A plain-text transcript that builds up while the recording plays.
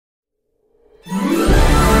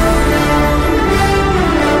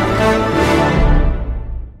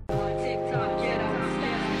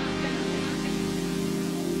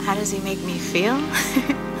feel?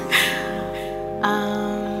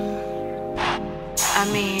 I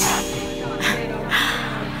mean,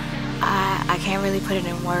 I can't really put it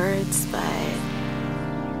in words, but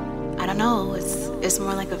I don't know, it's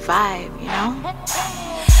more like a vibe, you know?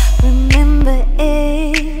 Remember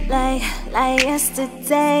it like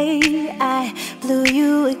yesterday. I blew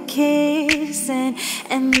you a kiss and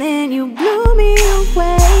then you blew me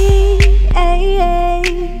away.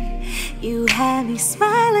 You had me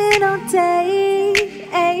smiling all day.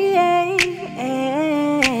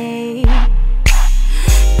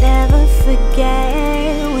 Never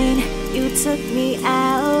forget when you took me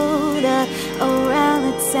out around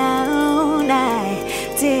the town.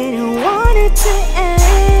 I didn't want it to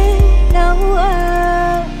end, no,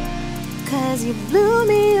 'cause you blew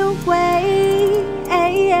me away.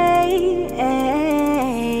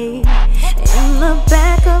 In the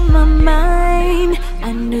back of my mind,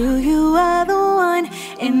 I knew you were the one.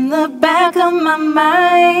 In the back of my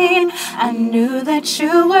mind, I knew that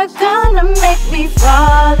you were gonna make me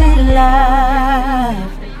fall in love.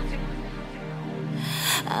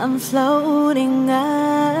 I'm floating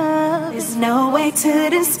up, there's no way to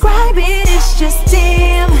describe it. It's just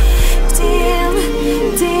dim, dim,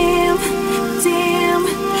 dim, dim,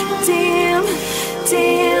 dim,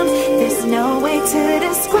 dim. There's no way to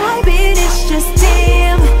describe it. It's just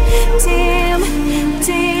dim, dim,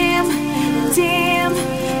 dim, dim,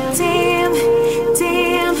 dim,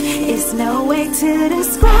 dim. It's no way to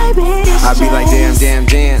describe it. It's I be like damn, damn,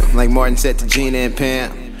 damn, like Martin said to Gina and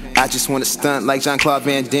Pam. I just wanna stunt like Jean-Claude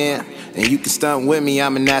Van Damme. And you can stunt with me,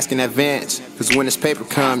 I'm an ask in advance. Cause when this paper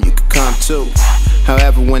come, you can come too.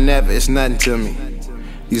 However, whenever, it's nothing to me.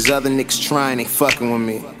 These other niggas trying, they fucking with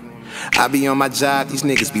me. I be on my job, these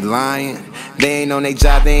niggas be lying. They ain't on their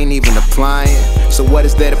job, they ain't even applying. So what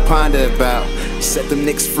is there to ponder about? Set them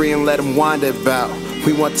niggas free and let them wander about.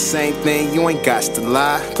 We want the same thing, you ain't got to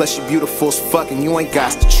lie. Plus you beautiful as fuck and you ain't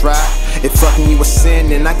got to try. If fucking you a sin,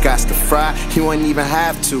 then I got to fry. You ain't even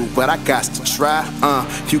have to, but I got to try.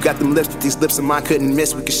 You got them lips, but these lips of mine couldn't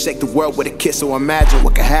miss. We could shake the world with a kiss, so imagine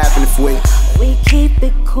what could happen if we keep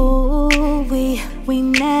it cool, we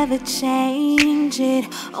never change. It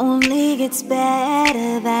only gets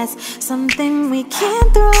better, that's something we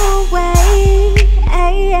can't throw away.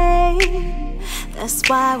 That's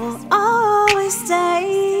why we'll always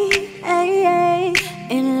stay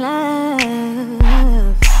in love.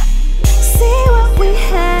 See, what we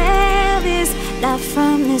have is not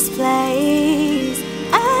from this place.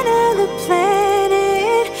 Another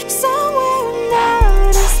planet, somewhere in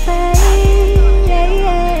outer space.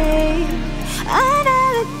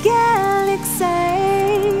 Another galaxy.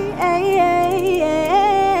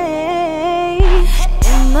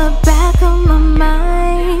 In the back of my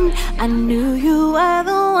mind, I knew you were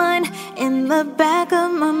the one. In the back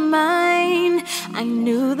of my mind, I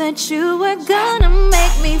knew that you were gonna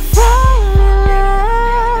make me fall in love.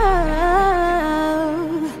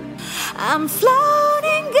 I'm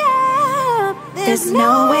floating up, there's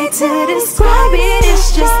no way to describe it.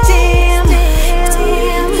 It's just dim, dim,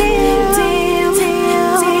 dim, dim, dim,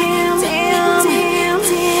 dim,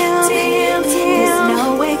 dim. There's no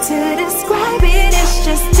way to describe it. It's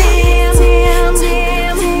just dim, dim,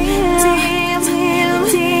 dim, dim.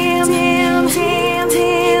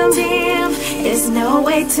 There's no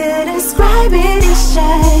way to describe it, it's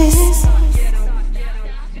just